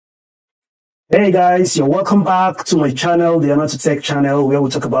Hey guys, you're welcome back to my channel, the Another Tech channel, where we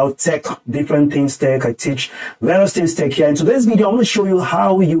talk about tech, different things tech. I teach various things tech here. In today's video, I'm going to show you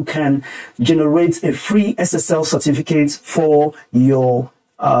how you can generate a free SSL certificate for your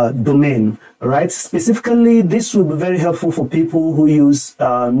domain. All right. Specifically, this will be very helpful for people who use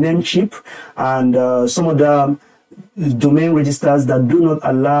Namecheap and some of the domain registers that do not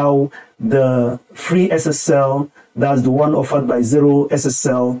allow the free SSL. That's the one offered by Zero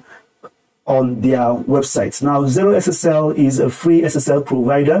SSL on their websites. Now, Zero SSL is a free SSL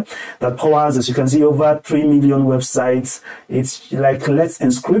provider that powers, as you can see, over 3 million websites. It's like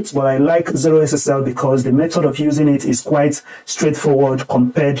LetEncrypt, but I like Zero SSL because the method of using it is quite straightforward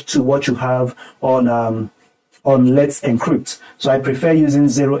compared to what you have on LetEncrypt. So I prefer using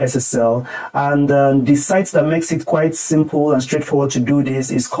Zero SSL, and the site that makes it quite simple and straightforward to do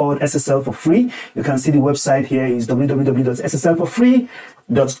this is called SSL for Free. You can see the website here is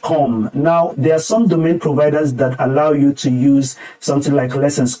www.sslforfree.com. Now, there are some domain providers that allow you to use something like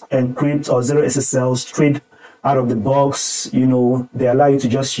LetEncrypt or Zero SSL straight out of the box. You know, they allow you to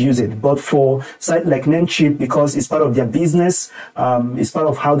just use it. But for site like Namecheap, because it's part of their business, it's part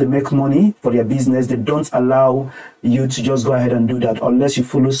of how they make money for their business, they don't allow you to just go ahead and do that unless you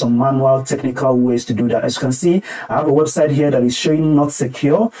follow some manual technical ways to do that. As you can see, I have a website here that is showing not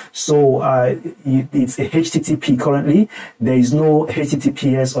secure. So it's a HTTP currently. There is no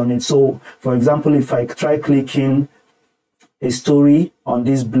HTTPS on it. So for example, if I try clicking a story on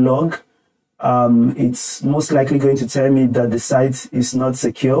this blog, it's most likely going to tell me that the site is not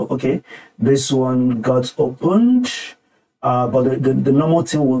secure. Okay, this one got opened, but the normal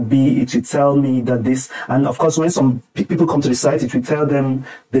thing will be, it will tell me that this, and of course when some people come to the site, it will tell them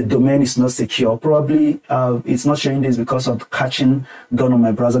the domain is not secure. Probably it's not showing this because of catching done on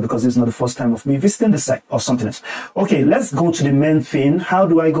my browser, because this is not the first time of me visiting the site or something else. Okay, let's go to the main thing. How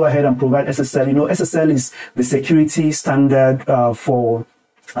do I go ahead and provide SSL? You know, SSL is the security standard for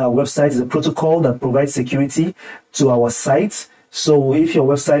our website. Is a protocol that provides security to our site. So if your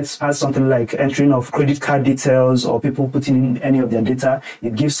website has something like entering of credit card details or people putting in any of their data,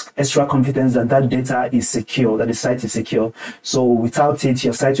 it gives extra confidence that that data is secure, that the site is secure. So without it,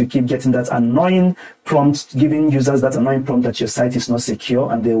 your site will keep getting that annoying prompt, giving users that annoying prompt that your site is not secure,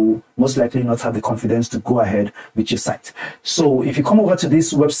 and they will most likely not have the confidence to go ahead with your site. So if you come over to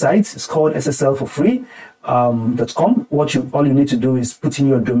this website, it's called sslforfree.com. All you need to do is put in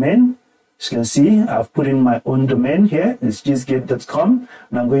your domain. As you can see, I've put in my own domain here. It's gsgate.com,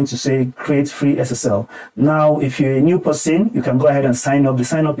 and I'm going to say create free SSL. Now, if you're a new person, you can go ahead and sign up. The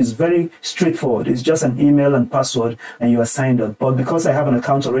sign up is very straightforward. It's just an email and password, and you are signed up. But because I have an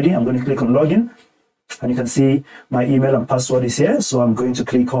account already, I'm going to click on login, and you can see my email and password is here. So I'm going to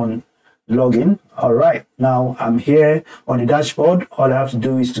click on login. All right, now I'm here on the dashboard. All I have to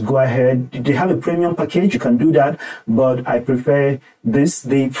do is to go ahead. They have a premium package, you can do that, but I prefer this.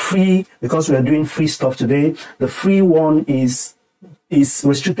 The free, because we are doing free stuff today, the free one is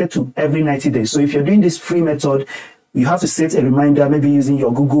restricted to every 90 days. So if you're doing this free method, you have to set a reminder, maybe using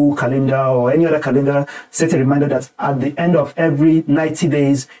your Google Calendar or any other calendar. Set a reminder that at the end of every 90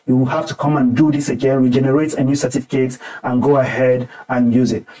 days, you will have to come and do this again, regenerate a new certificate, and go ahead and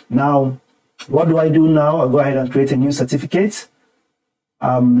use it. Now, what do I do now? I'll go ahead and create a new certificate.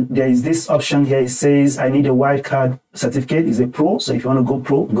 There is this option here. It says I need a wildcard certificate. It's a pro. So if you want to go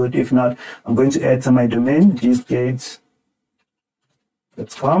pro, good. If not, I'm going to enter my domain, gsgate.com.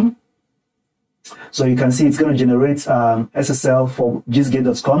 So you can see it's going to generate SSL for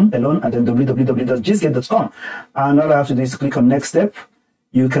gsgate.com alone, and then www.gsgate.com. And all I have to do is click on next step.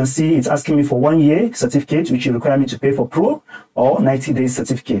 You can see it's asking me for 1 year certificate, which will require me to pay for pro, or 90 days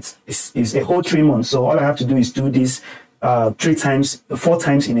certificate. It's a whole 3 months. So all I have to do is do this 4 times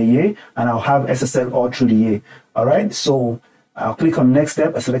in a year, and I'll have SSL all through the year. All right. So I'll click on next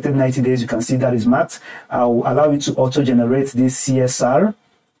step. I selected 90 days. You can see that is marked. I'll allow you to auto generate this CSR.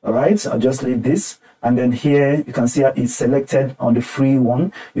 All right, I'll just leave this. And then here you can see it's selected on the free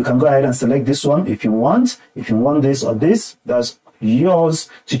one. You can go ahead and select this one if you want. If you want this or this, that's yours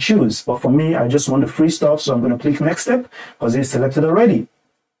to choose. But for me, I just want the free stuff. So I'm going to click next step because it's selected already.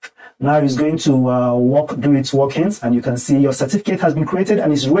 Now it's going to do its workings, and you can see your certificate has been created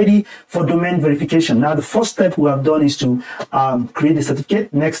and is ready for domain verification. Now the first step we have done is to create the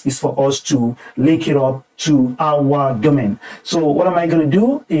certificate. Next is for us to link it up to our domain. So what am I going to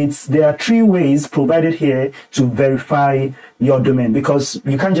do? There are 3 ways provided here to verify your domain, because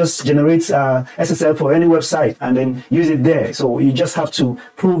you can't just generate SSL for any website and then use it there. So you just have to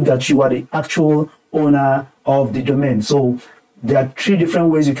prove that you are the actual owner of the domain. So there are 3 different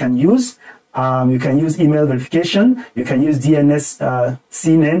ways you can use. You can use email verification. You can use DNS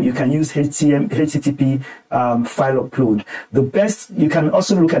CNAME. You can use HTTP file upload. The best, you can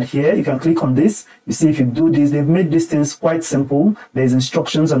also look at here. You can click on this. You see, if you do this, they've made these things quite simple. There's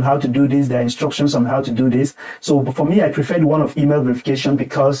instructions on how to do this. There are instructions on how to do this. So for me, I preferred one of email verification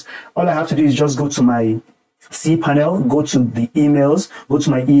because all I have to do is just go to my cPanel, go to the emails, go to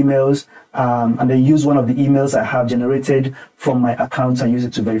my emails, and then use one of the emails I have generated from my account and use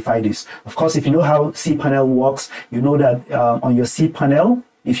it to verify this. Of course, if you know how cPanel works, you know that on your cPanel,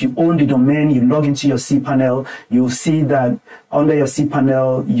 if you own the domain, you log into your cPanel, you'll see that under your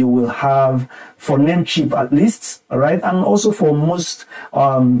cPanel, you will have, for Namecheap at least, all right, and also for most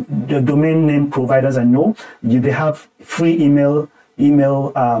the domain name providers I know, they have free email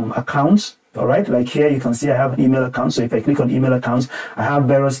accounts. All right, like here you can see I have an email account. So if I click on email accounts, I have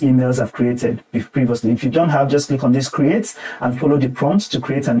various emails I've created previously. If you don't have, just click on this create and follow the prompts to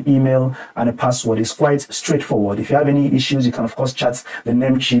create an email and a password. It's quite straightforward. If you have any issues, you can of course chat the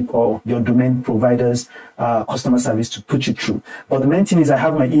Namecheap or your domain provider's customer service to put you through. But the main thing is I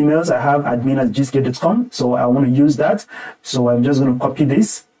have my emails. I have admin@gsgate.com. So I want to use that. So I'm just going to copy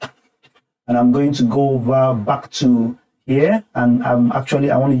this and I'm going to go over back to here, and I want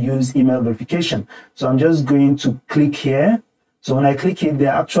to use email verification. So I'm just going to click here. So when I click it,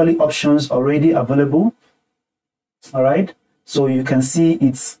 there are actually options already available. All right. So you can see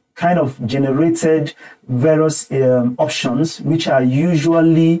it's kind of generated various options, which are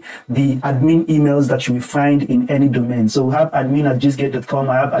usually the admin emails that you will find in any domain. So we have admin@gsgate.com.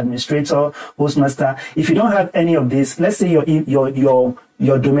 I have administrator, hostmaster. If you don't have any of this, let's say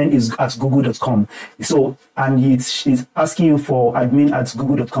your domain is at google.com. So, and it's asking you for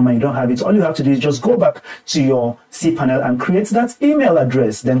admin@google.com and you don't have it. All you have to do is just go back to your cPanel and create that email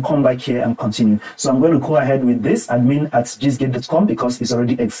address, then come back here and continue. So I'm going to go ahead with this admin@gsgate.com because it's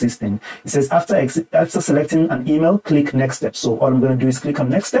already existing. It says after selecting an email, click next step. So all I'm going to do is click on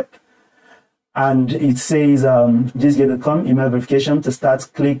next step. And it says gsgate.com email verification. To start,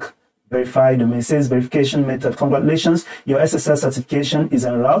 click verify domain. It says verification method. Congratulations, your SSL certification is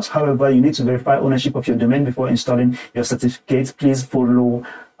en route. However, you need to verify ownership of your domain before installing your certificate. Please follow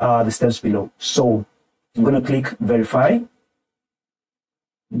the steps below. So I'm going to click verify.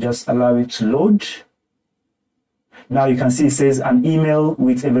 Just allow it to load. Now you can see it says an email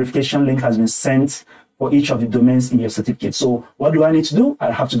with a verification link has been sent for each of the domains in your certificate. So what do I need to do?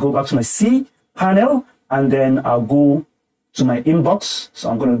 I have to go back to my cPanel and then I'll go to my inbox. So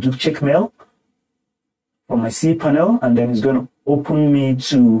I'm going to do check mail from my cPanel, and then it's going to open me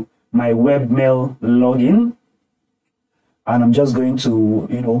to my webmail login. And I'm just going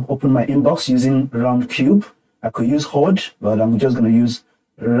to, open my inbox using Roundcube. I could use Horde, but I'm just going to use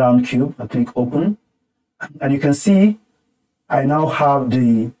Roundcube. I click open, and you can see I now have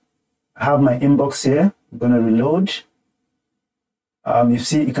my inbox here. I'm going to reload.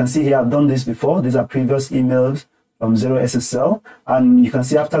 You can see here I've done this before. These are previous emails from Zero SSL, and you can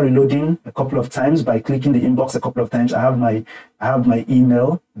see after reloading a couple of times by clicking the inbox a couple of times, I have my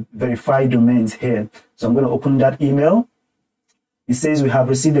email verified domains here. So I'm going to open that email. It says we have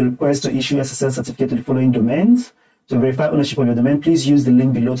received a request to issue SSL certificate to the following domains. To verify ownership of your domain, please use the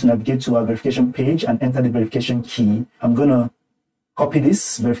link below to navigate to our verification page and enter the verification key. I'm going to copy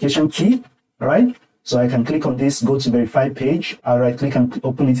this verification key. All right. So I can click on this, go to verify page. I'll right click and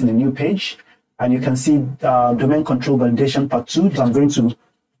open it in a new page. And you can see domain control validation part 2. So I'm going to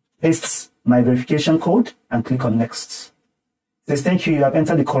paste my verification code and click on next. It says, thank you, you have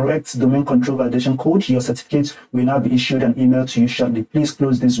entered the correct domain control validation code. Your certificate will now be issued an email to you shortly. Please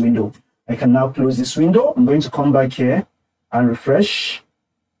close this window. I can now close this window. I'm going to come back here and refresh.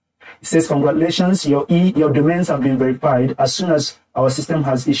 It says, congratulations, your domains have been verified. As soon as our system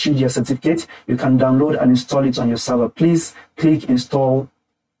has issued your certificate, you can download and install it on your server. Please click install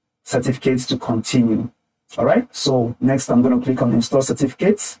certificates to continue. All right. So next I'm going to click on install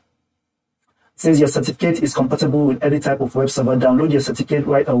certificates. It says your certificate is compatible with any type of web server. Download your certificate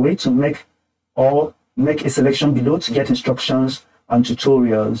right away to make a selection below to get instructions and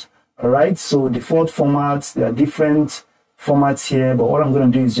tutorials. All right. So default formats, there are different formats here, but all I'm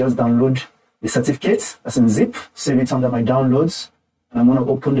going to do is just download the certificate as in zip, save it under my downloads, and I'm going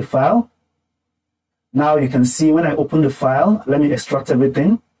to open the file. Now you can see when I open the file, let me extract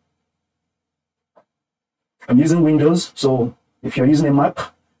everything. I'm using Windows, so if you're using a Mac,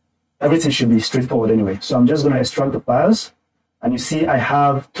 everything should be straightforward anyway. So I'm just going to extract the files, and you see I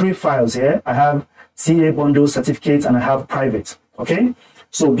have 3 files here. I have CA bundle, certificate, and I have private. Okay,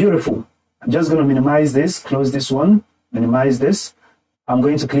 so beautiful. I'm just going to minimize this, close this one, minimize this. I'm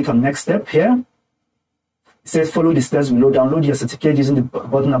going to click on next step here. It says follow the steps below. Download your certificate using the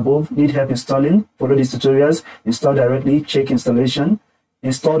button above. Need help installing? Follow these tutorials. Install directly. Check installation.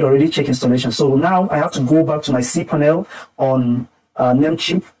 Installed already. Check installation. So now I have to go back to my cPanel on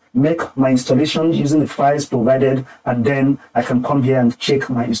Namecheap, make my installation using the files provided, and then I can come here and check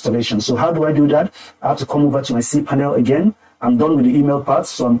my installation. So how do I do that? I have to come over to my cPanel again. I'm done with the email part,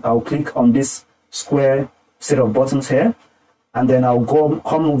 so I'll click on this square set of buttons here, and then I'll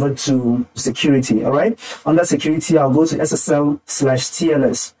come over to security. All right, under security, I'll go to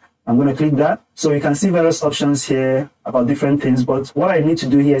SSL/TLS. I'm going to click that. So you can see various options here about different things, but what I need to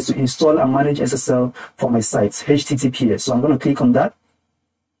do here is to install and manage SSL for my site, HTTPS. So I'm going to click on that.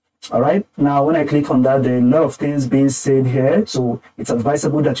 All right, now when I click on that, there are a lot of things being said here, so it's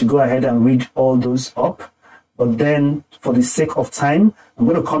advisable that you go ahead and read all those up. But then for the sake of time, I'm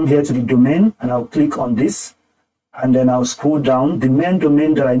going to come here to the domain and I'll click on this, and then I'll scroll down. The main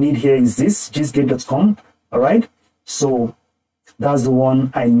domain that I need here is this, gisgate.com. All right, so that's the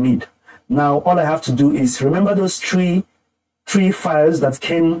one I need. Now all I have to do is remember those three files that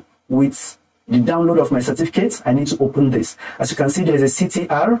came with the download of my certificate. I need to open this. As you can see, there's a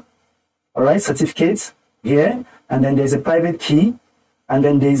CTR, all right, certificate here, and then there's a private key, and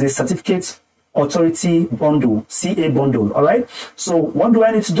then there's a certificate authority bundle, CA bundle. All right, so what do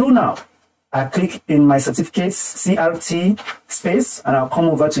I need to do now? I click in my certificates, CRT space, and I'll come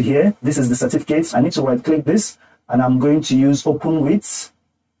over to here. This is the certificates. I need to right click this, and I'm going to use open with,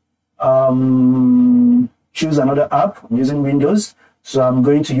 choose another app. I'm using Windows, so I'm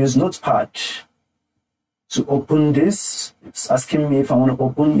going to use Notepad to open this. It's asking me if I want to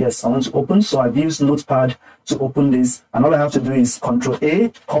open. Yes, I want to open, so I've used Notepad to open this, and all I have to do is Control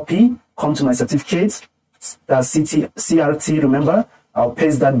A, copy, come to my certificate, that's CRT, remember, I'll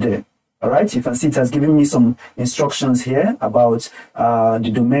paste that there. All right, you can see it has given me some instructions here about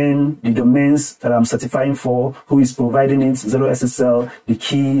the domains that I'm certifying for, who is providing it, Zero SSL, the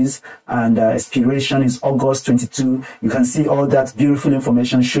keys, and expiration is August 22. You can see all that beautiful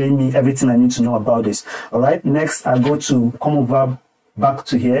information showing me everything I need to know about this. All right, next I go to come over back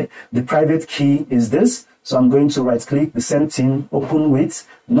to here. The private key is this. So I'm going to right click, the same thing, open with.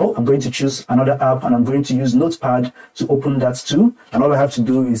 No, I'm going to choose another app, and I'm going to use Notepad to open that too. And all I have to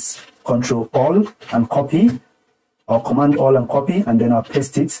do is Control All and copy, or Command All and copy, and then I'll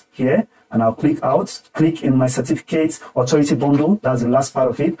paste it here, and I'll click out, click in my certificate authority bundle. That's the last part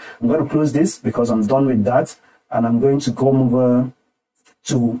of it. I'm going to close this because I'm done with that, and I'm going to come over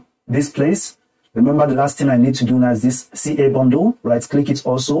to this place. Remember, the last thing I need to do now is this CA bundle. Right click it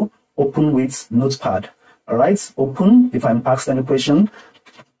also, open with Notepad. All right, open. If I'm asked any question,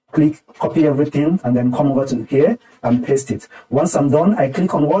 click, copy everything, and then come over to here and paste it. Once I'm done, I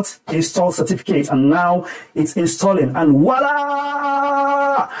click on what? Install certificate, and now it's installing, and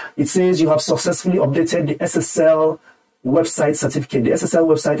voila! It says you have successfully updated the SSL website certificate. The SSL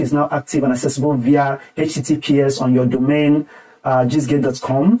website is now active and accessible via HTTPS on your domain,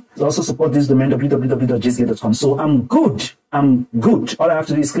 gisgate.com. It also support this domain, www.gisgate.com. So I'm good. I'm good. All I have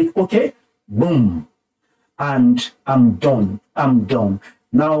to do is click OK. Boom. And I'm done. I'm done.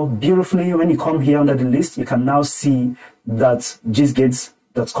 Now, beautifully, when you come here under the list, you can now see that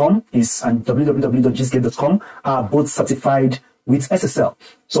gisgate.com is and www.gisgate.com are both certified with SSL.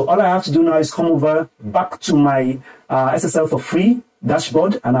 So all I have to do now is come over back to my SSL for free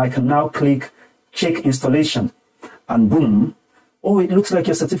dashboard, and I can now click check installation, and boom. Oh, it looks like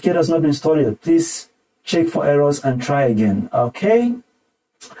your certificate has not been installed. Please check for errors and try again. Okay,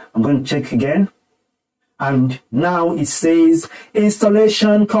 I'm going to check again. And now it says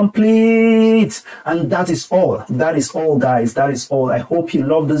installation complete. And that is all. That is all, guys. That is all. I hope you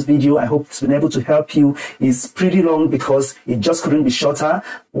love this video. I hope it's been able to help you. It's pretty long because it just couldn't be shorter.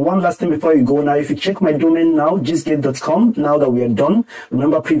 One last thing before you go now, if you check my domain now, gisgate.com, now that we are done,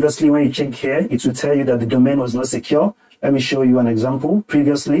 remember previously when you check here, it will tell you that the domain was not secure. Let me show you an example.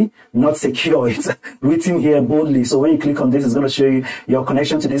 Previously, not secure. It's written here boldly. So when you click on this, it's going to show you your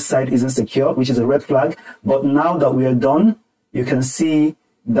connection to this site isn't secure, which is a red flag. But now that we are done, you can see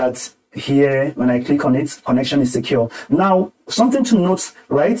that here, when I click on it, connection is secure. Now, something to note,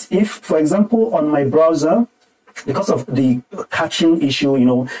 right? If, for example, on my browser, because of the caching issue, you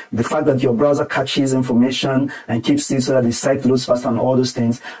know, the fact that your browser caches information and keeps it so that the site loads faster and all those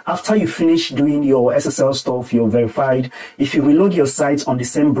things, after you finish doing your SSL stuff, you're verified, if you reload your site on the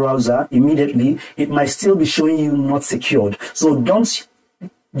same browser immediately, it might still be showing you not secured. So don't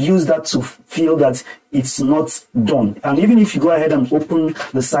use that to feel that it's not done. And even if you go ahead and open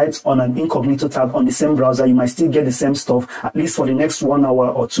the site on an incognito tab on the same browser, you might still get the same stuff, at least for the next 1 hour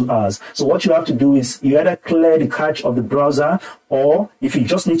or 2 hours. So what you have to do is you either clear the cache of the browser, or if you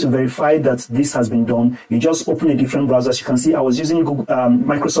just need to verify that this has been done, you just open a different browser. As you can see, I was using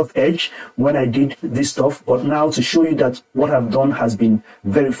Microsoft Edge when I did this stuff, but now to show you that what I've done has been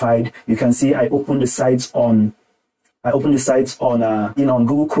verified, you can see I opened the site on on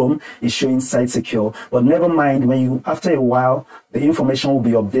Google Chrome. It's showing site secure, but never mind, when you, after a while, the information will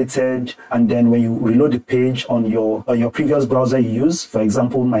be updated, and then when you reload the page on your previous browser you use, for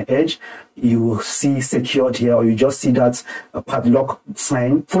example my Edge, you will see secured here, or you just see that padlock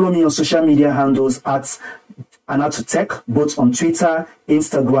sign. Follow me on social media handles at Anatotech, both on Twitter,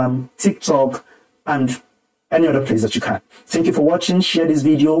 Instagram, TikTok, and any other place that you can. Thank you for watching. Share this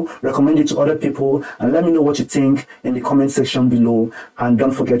video, recommend it to other people, and let me know what you think in the comment section below. And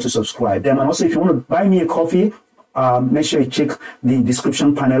don't forget to subscribe. Then, and also, if you want to buy me a coffee, make sure you check the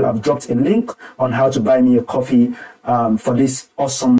description panel. I've dropped a link on how to buy me a coffee for this awesome